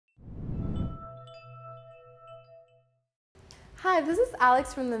Hi, this is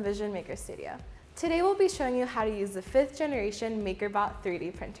Alex from the EnVision Maker Studio. Today we'll be showing you how to use the 5th generation MakerBot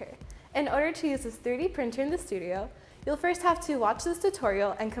 3D printer. In order to use this 3D printer in the studio, you'll first have to watch this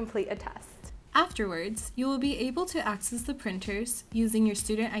tutorial and complete a test. Afterwards, you will be able to access the printers using your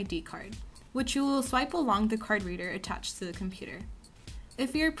student ID card, which you will swipe along the card reader attached to the computer.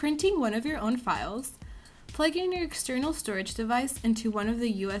 If you're printing one of your own files, plug in your external storage device into one of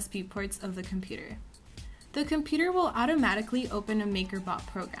the USB ports of the computer. The computer will automatically open a MakerBot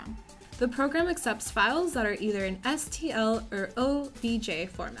program. The program accepts files that are either in STL or OBJ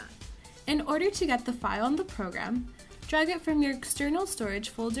format. In order to get the file in the program, drag it from your external storage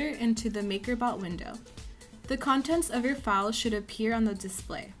folder into the MakerBot window. The contents of your file should appear on the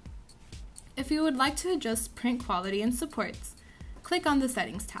display. If you would like to adjust print quality and supports, click on the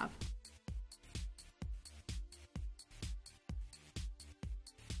Settings tab.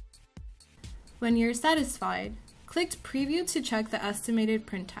 When you're satisfied, click Preview to check the estimated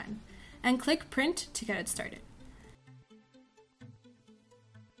print time, and click Print to get it started.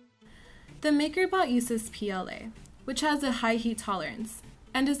 The MakerBot uses PLA, which has a high heat tolerance,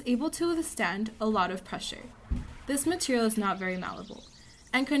 and is able to withstand a lot of pressure. This material is not very malleable,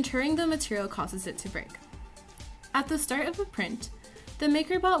 and contouring the material causes it to break. At the start of a print, the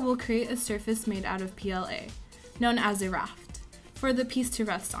MakerBot will create a surface made out of PLA, known as a raft, for the piece to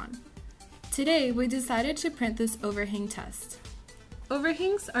rest on. Today, we decided to print this overhang test.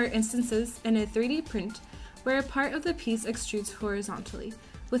 Overhangs are instances in a 3D print where a part of the piece extrudes horizontally,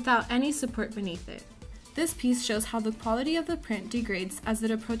 without any support beneath it. This piece shows how the quality of the print degrades as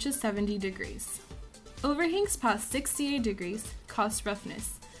it approaches 70 degrees. Overhangs past 68 degrees cause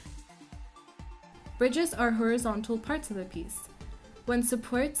roughness. Bridges are horizontal parts of the piece. When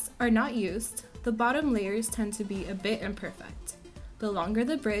supports are not used, the bottom layers tend to be a bit imperfect. The longer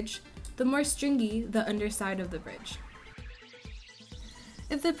the bridge, the more stringy the underside of the bridge.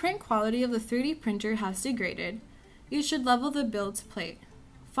 If the print quality of the 3D printer has degraded, you should level the build plate.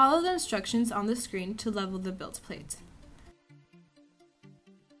 Follow the instructions on the screen to level the build plate.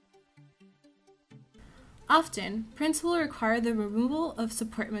 Often, prints will require the removal of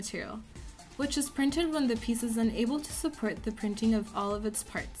support material, which is printed when the piece is unable to support the printing of all of its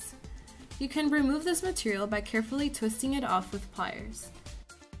parts. You can remove this material by carefully twisting it off with pliers.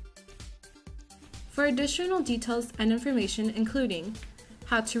 For additional details and information including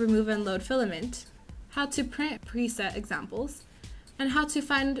how to remove and load filament, how to print preset examples, and how to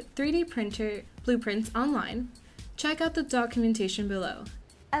find 3D printer blueprints online, check out the documentation below.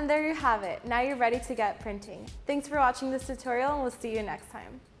 And there you have it. Now you're ready to get printing. Thanks for watching this tutorial, and we'll see you next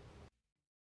time.